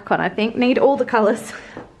a black one, I think. Need all the colours.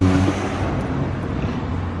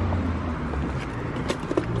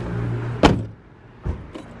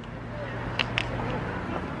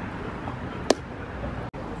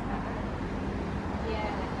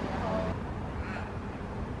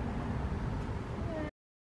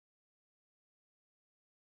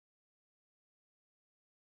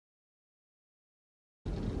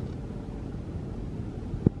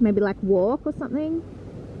 maybe like walk or something.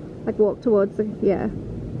 Like walk towards the, yeah,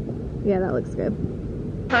 that looks good.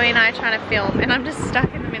 Chloe and I are trying to film and I'm just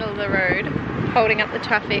stuck in the middle of the road holding up the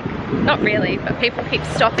traffic. Not really, but people keep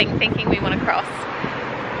stopping thinking we want to cross.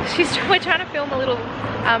 We're trying to film a little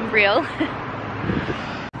reel.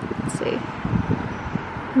 Let's see.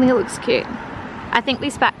 I think it looks cute. I think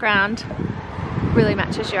this background really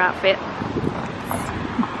matches your outfit.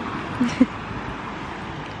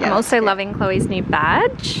 Yeah, I'm also loving Chloe's new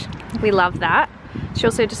badge. We love that. She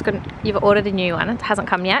also just got, you've ordered a new one. It hasn't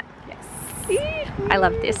come yet. Yes. I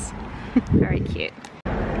love this. Very cute.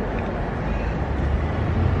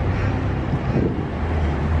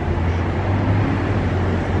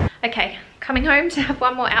 Okay, coming home to have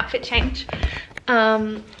one more outfit change. Just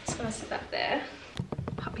gonna sit back there,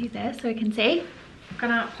 pop you there so you can see. I'm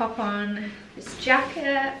gonna pop on this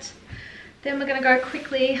jacket, then we're gonna go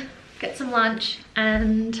quickly get some lunch,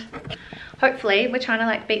 and hopefully we're trying to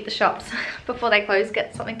like beat the shops before they close,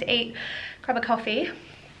 get something to eat, grab a coffee.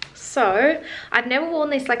 So I've never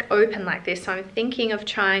worn this like open like this, so I'm thinking of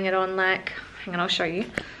trying it on like, hang on, I'll show you.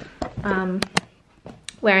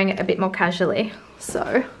 Wearing it a bit more casually,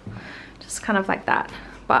 so just kind of like that.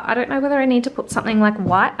 But I don't know whether I need to put something like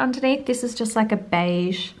white underneath. This is just like a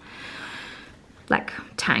beige like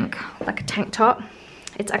tank, like a tank top.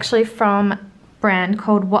 It's actually from a brand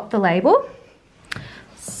called What the Label.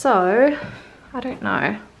 So I don't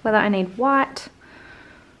know whether I need white.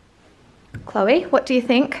 Chloe, what do you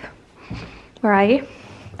think? Where are you?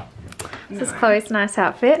 No. This is Chloe's nice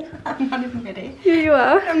outfit. I'm not even ready. Here you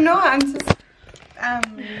are. I'm not, I'm just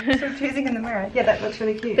sort of choosing in the mirror. Yeah, that looks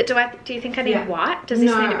really cute. But do you think I need white? Does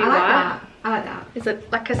this need to be white? That. I like that. Is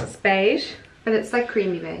it like, because it's beige? But it's like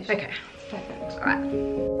creamy beige. Okay. Perfect. All right.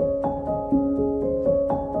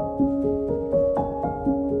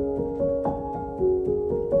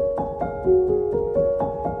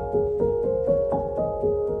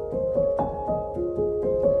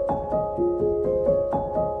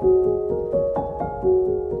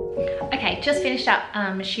 Just finished up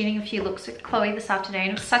shooting a few looks with Chloe this afternoon.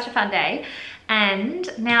 It was such a fun day, and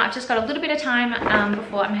now I've just got a little bit of time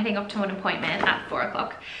before I'm heading off to an appointment at 4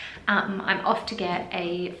 o'clock. I'm off to get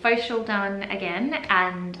a facial done again,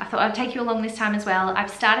 and I thought I'd take you along this time as well. I've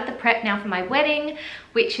started the prep now for my wedding,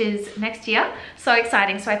 which is next year. So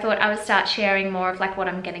exciting. So I thought I would start sharing more of like what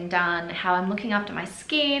I'm getting done, how I'm looking after my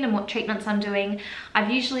skin and what treatments I'm doing.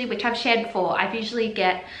 which I've shared before, I've usually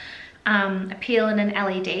get a peel and an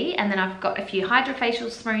LED, and then I've got a few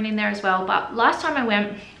hydrofacials thrown in there as well. But last time I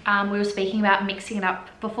went, we were speaking about mixing it up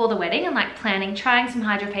before the wedding and like planning, trying some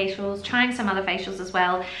hydrofacials, trying some other facials as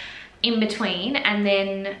well in between, and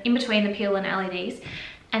then in between the peel and LEDs,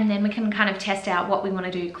 and then we can kind of test out what we want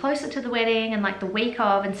to do closer to the wedding and like the week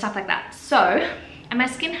of and stuff like that. So, and my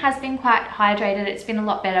skin has been quite hydrated. It's been a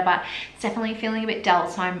lot better, but it's definitely feeling a bit dull.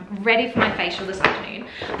 So I'm ready for my facial this afternoon.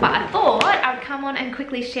 But I thought I would come on and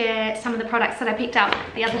quickly share some of the products that I picked up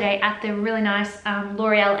the other day at the really nice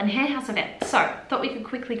L'Oreal and Hair House event. So thought we could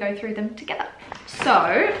quickly go through them together. So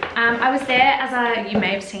I was there, as you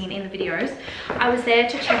may have seen in the videos, I was there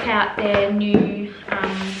to check out their new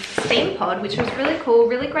steam pod, which was really cool,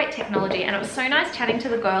 really great technology. And it was so nice chatting to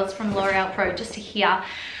the girls from L'Oreal Pro just to hear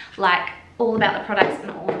like all about the products and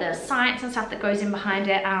all the science and stuff that goes in behind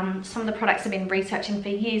it. Some of the products I've been researching for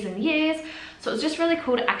years and years, so it was just really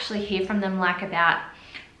cool to actually hear from them like about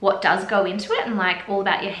what does go into it and like all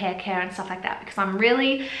about your hair care and stuff like that, because I'm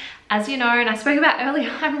really, as you know and I spoke about earlier,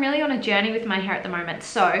 I'm really on a journey with my hair at the moment.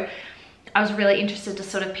 So I was really interested to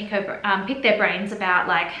sort of pick their brains about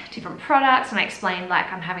like different products, and I explained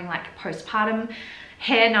like I'm having like postpartum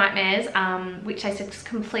hair nightmares, which I said is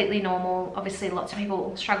completely normal. Obviously lots of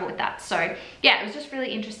people struggle with that. So yeah, it was just really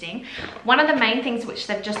interesting. One of the main things which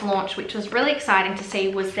they've just launched, which was really exciting to see,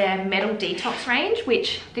 was their metal detox range,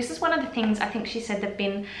 which this is one of the things I think she said they've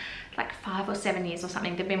been like 5 or 7 years or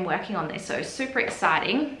something they've been working on this. So super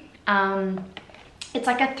exciting. It's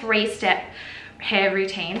like a 3-step hair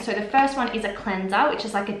routine. So the first one is a cleanser, which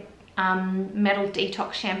is like a metal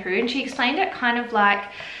detox shampoo, and she explained it kind of like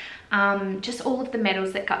just all of the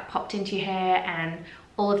metals that got popped into your hair and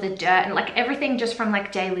all of the dirt and like everything just from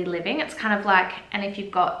like daily living. It's kind of like, and if you've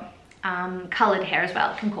got colored hair as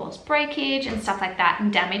well, it can cause breakage and stuff like that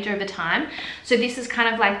and damage over time. So this is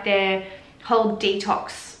kind of like their whole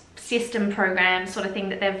detox system program sort of thing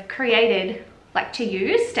that they've created like to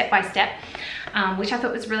use step by step, which I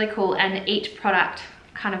thought was really cool. And each product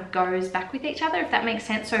kind of goes back with each other, if that makes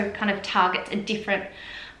sense. So kind of targets a different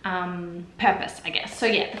purpose, I guess. So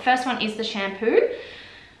yeah, the first one is the shampoo.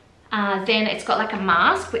 Then it's got like a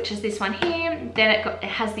mask, which is this one here. Then it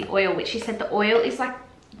has the oil, which she said the oil is like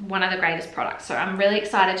one of the greatest products. So I'm really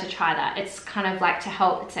excited to try that. It's kind of like to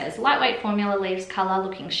help, it says lightweight formula leaves color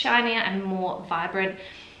looking shinier and more vibrant.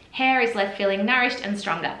 Hair is left feeling nourished and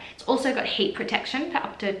stronger. It's also got heat protection for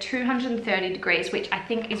up to 230 degrees, which I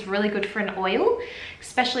think is really good for an oil,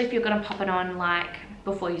 especially if you're gonna pop it on like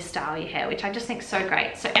before you style your hair, which I just think is so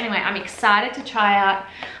great. So anyway, I'm excited to try out.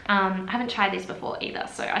 I haven't tried these before either,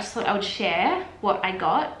 so I just thought I would share what I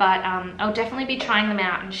got, but I'll definitely be trying them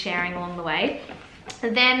out and sharing along the way.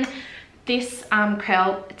 And then this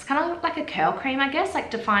curl, it's kind of like a curl cream, I guess,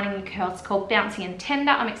 like defining your curls. It's called Bouncy and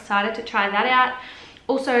Tender. I'm excited to try that out.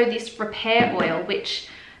 Also this repair oil, which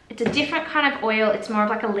it's a different kind of oil. It's more of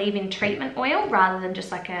like a leave-in treatment oil rather than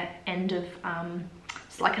just like a end of,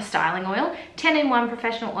 it's like a styling oil. 10-in-1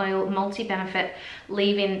 professional oil, multi-benefit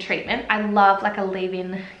leave-in treatment. I love like a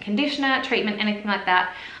leave-in conditioner, treatment, anything like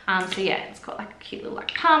that. So yeah, it's got like a cute little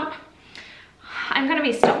like pump. I'm gonna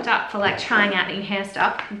be stocked up for like trying out new hair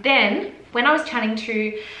stuff. Then when I was chatting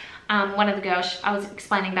to one of the girls, I was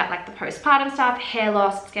explaining about like the postpartum stuff, hair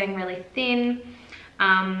loss, it's getting really thin.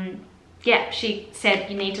 Yeah, she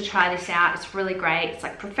said you need to try this out. It's really great. It's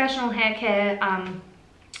like professional hair care.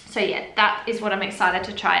 So yeah, that is what I'm excited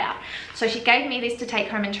to try out. So she gave me this to take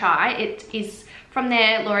home and try. It is from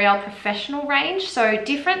their L'Oreal Professional range. So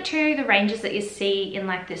different to the ranges that you see in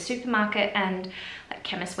like the supermarket and like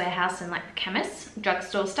Chemist Warehouse and like the chemist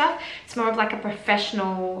drugstore stuff. It's more of like a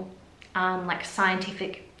professional, like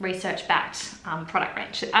scientific research backed product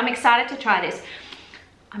range. So I'm excited to try this.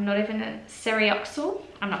 I'm not even a Serioxyl,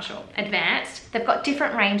 I'm not sure, advanced. They've got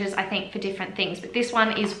different ranges, I think, for different things, but this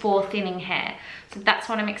one is for thinning hair. So that's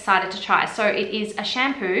what I'm excited to try. So it is a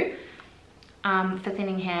shampoo for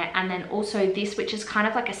thinning hair, and then also this, which is kind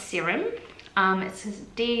of like a serum. It says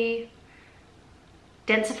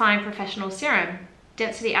Densifying Professional Serum,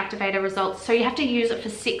 Density Activator Results. So you have to use it for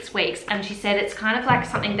 6 weeks, and she said it's kind of like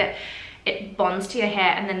something that it bonds to your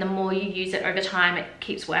hair, and then the more you use it over time, it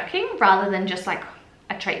keeps working, rather than just like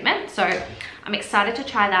a treatment. So I'm excited to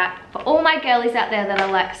try that. For all my girlies out there that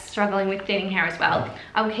are like struggling with thinning hair as well,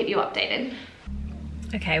 I will keep you updated.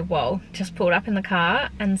 Okay, whoa, just pulled up in the car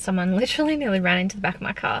and someone literally nearly ran into the back of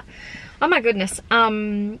my car. Oh my goodness.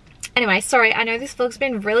 Anyway, sorry, I know this vlog's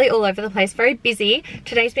been really all over the place, very busy.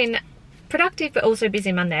 Today's been productive but also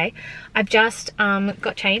busy Monday. I've just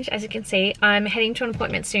got changed, as you can see. I'm heading to an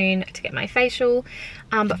appointment soon to get my facial,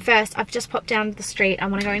 but first I've just popped down the street. I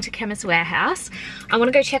want to go into Chemist Warehouse. I want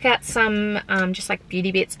to go check out some just like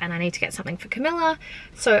beauty bits, and I need to get something for Camilla,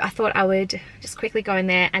 so I thought I would just quickly go in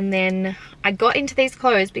there. And then I got into these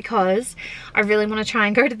clothes because I really want to try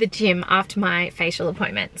and go to the gym after my facial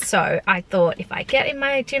appointment. So I thought if I get in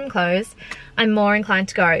my gym clothes, I'm more inclined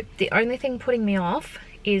to go. The only thing putting me off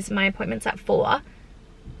is my appointment's at 4.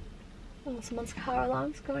 Oh, someone's car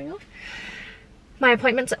alarm's going off. My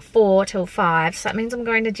appointment's at 4 till 5, so that means I'm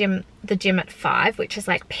going to the gym at 5, which is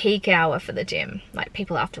like peak hour for the gym, like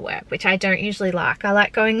people after work, which I don't usually like. I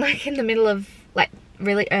like going like in the middle of like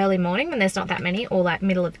really early morning when there's not that many, or like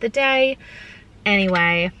middle of the day.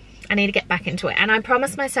 Anyway, I need to get back into it, and I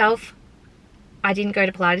promised myself I didn't go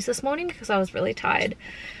to Pilates this morning because I was really tired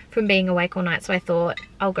from being awake all night, so I thought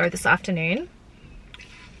I'll go this afternoon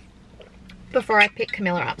before I pick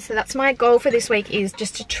Camilla up. So that's my goal for this week, is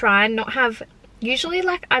just to try and not have, usually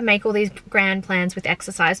like I make all these grand plans with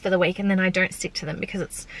exercise for the week and then I don't stick to them because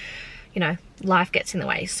it's, you know, life gets in the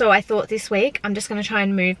way. So I thought this week I'm just going to try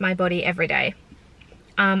and move my body every day.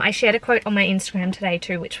 I shared a quote on my Instagram today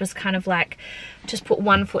too, which was kind of like, just put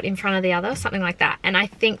one foot in front of the other, something like that. And I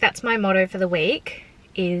think that's my motto for the week,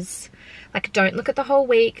 is like, don't look at the whole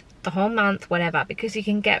week, the whole month, whatever, because you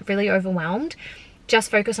can get really overwhelmed.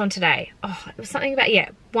 Just focus on today. Oh, it was something about,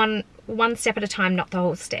 yeah, one step at a time, not the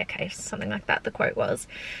whole staircase, something like that the quote was.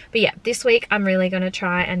 But yeah, this week I'm really going to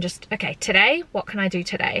try and just, okay, today, what can I do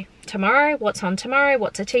today? Tomorrow, what's on tomorrow?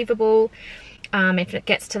 What's achievable? If it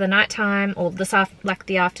gets to the night time or like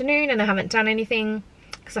the afternoon and I haven't done anything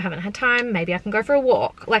because I haven't had time, maybe I can go for a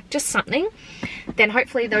walk, like just something. Then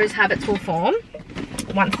hopefully those habits will form.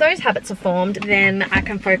 Once those habits are formed, then I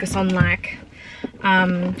can focus on like, you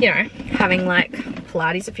know, having like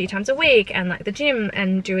Pilates a few times a week and like the gym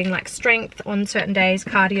and doing like strength on certain days,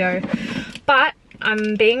 cardio. But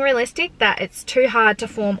I'm being realistic that it's too hard to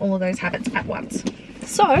form all of those habits at once.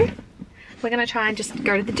 So we're going to try and just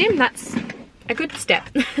go to the gym. That's a good step.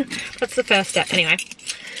 That's the first step. Anyway,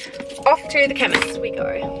 off to the chemist we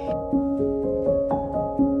go.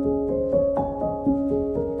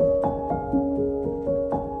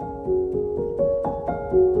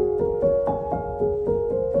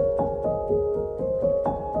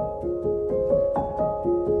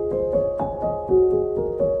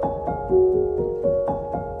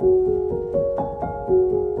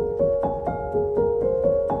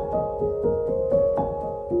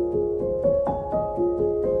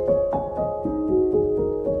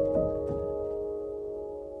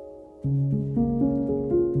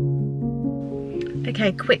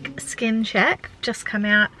 Okay, quick skin check. Just come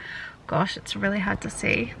out. Gosh, it's really hard to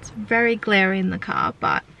see. It's very glary in the car,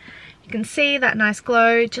 but you can see that nice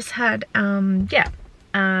glow. Just had,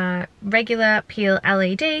 regular peel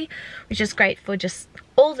LED, which is great for just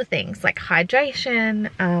all the things like hydration.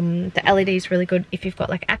 The LED is really good if you've got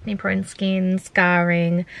like acne prone skin,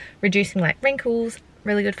 scarring, reducing like wrinkles,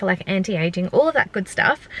 really good for like anti-aging, all of that good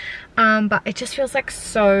stuff. But it just feels like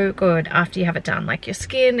so good after you have it done. Like your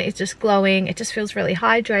skin is just glowing, it just feels really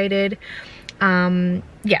hydrated.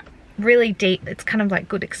 Yeah, really deep. It's kind of like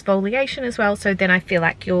good exfoliation as well, so then I feel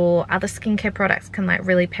like your other skincare products can like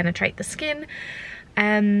really penetrate the skin.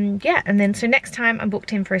 Yeah, and then so next time I'm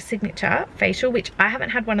booked in for a signature facial, which I haven't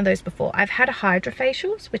had one of those before. I've had a Hydra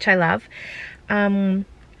facials, which I love, but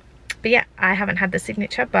yeah, I haven't had the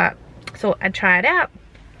signature, but thought I'd try it out,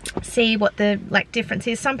 see what the like difference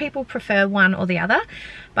is. Some people prefer one or the other,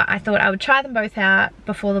 but I thought I would try them both out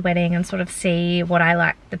before the wedding and sort of see what I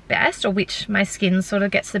like the best, or which my skin sort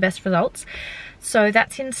of gets the best results. So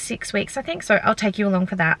that's in 6 weeks, I think, so I'll take you along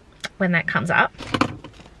for that when that comes up.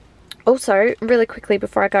 Also, really quickly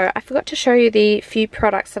before I go, I forgot to show you the few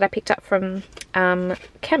products that I picked up from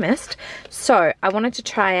Chemist. So I wanted to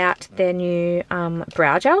try out their new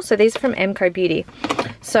brow gel. So these are from Emco Beauty.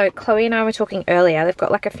 So Chloe and I were talking earlier, they've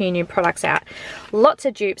got like a few new products out. Lots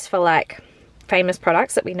of dupes for like famous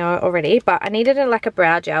products that we know already, but I needed like a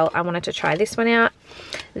brow gel. I wanted to try this one out.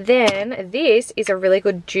 Then this is a really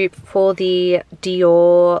good dupe for the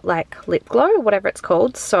Dior like lip glow, whatever it's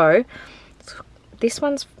called. So this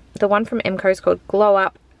one's, the one from Emco is called Glow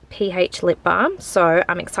Up pH Lip Balm, so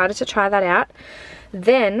I'm excited to try that out.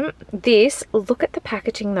 Then this, look at the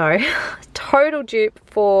packaging though, total dupe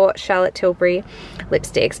for Charlotte Tilbury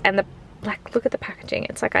lipsticks, and the like, look at the packaging,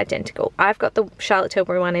 it's like identical. I've got the Charlotte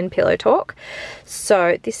Tilbury one in Pillow Talk,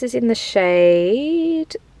 so this is in the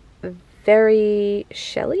shade Very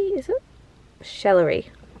Shelly, is it? Shellery,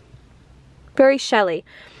 Very Shelly.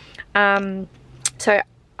 So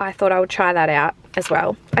I thought I would try that out as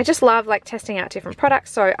well. I just love like testing out different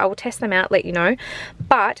products, so I will test them out, let you know.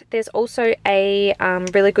 But there's also a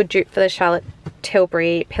really good dupe for the Charlotte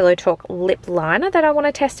Tilbury Pillow Talk lip liner that I want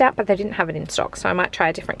to test out, but they didn't have it in stock, so I might try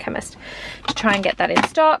a different chemist to try and get that in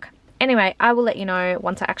stock. Anyway, I will let you know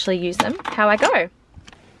once I actually use them how I go.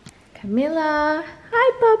 Camilla,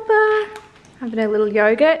 hi Papa, having a little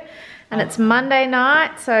yogurt. And it's Monday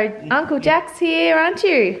night, so Uncle Jack's here, aren't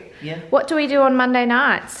you? Yeah. What do we do on Monday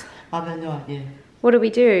nights? I have no idea. What do we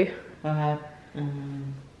do? I have,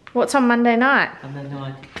 What's on Monday night? I have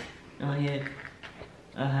no idea.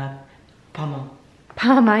 I have Palmer.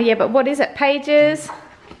 Palmer, yeah, but what is it? Paige's?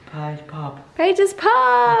 Paige pub. Paige's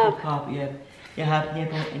pub. Paige pub, yeah. You have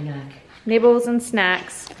nibble and snack. Nibbles and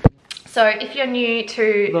snacks. So if you're new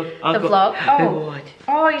to the vlog,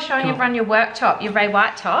 oh, you're showing everyone your work top, your Ray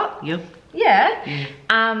White top. Yep. Yeah.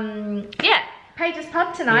 Yeah. Paige's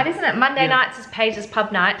Pub tonight, isn't it? Monday nights is Paige's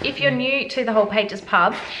Pub night. If you're new to the whole Paige's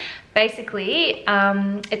Pub, basically,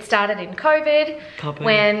 it started in COVID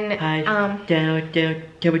when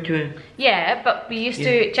yeah, but we used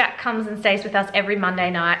to, Jack comes and stays with us every Monday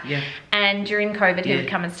night, and during COVID he would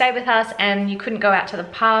come and stay with us, and you couldn't go out to the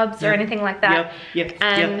pubs or anything like that.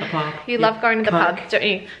 And you love going to the pub, don't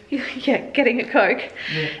you? Yeah, getting a Coke.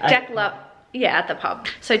 Jack at the pub.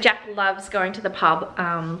 So Jack loves going to the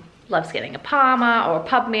pub, loves getting a Palmer or a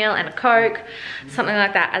pub meal and a Coke, something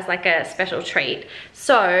like that as like a special treat.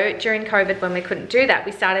 So during COVID, when we couldn't do that,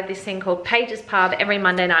 we started this thing called Paige's Pub every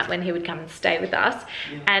Monday night when he would come and stay with us,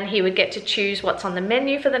 and he would get to choose what's on the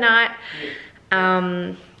menu for the night.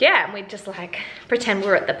 Yeah, and we'd just like pretend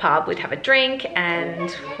we're at the pub, we'd have a drink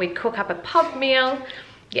and we'd cook up a pub meal.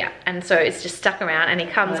 Yeah, and so it's just stuck around, and he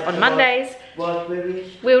comes on Mondays.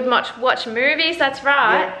 We would watch movies, that's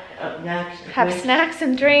right. Have snacks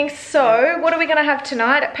and drinks. So what are we gonna have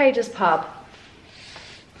tonight at Paige's Pub?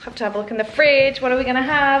 Have to have a look in the fridge. What are we gonna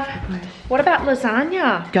have? What about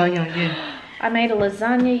lasagna? Yeah. I made a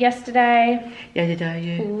lasagna yesterday.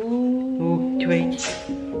 Yeah. Ooh. Ooh, treat.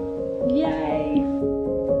 Yay.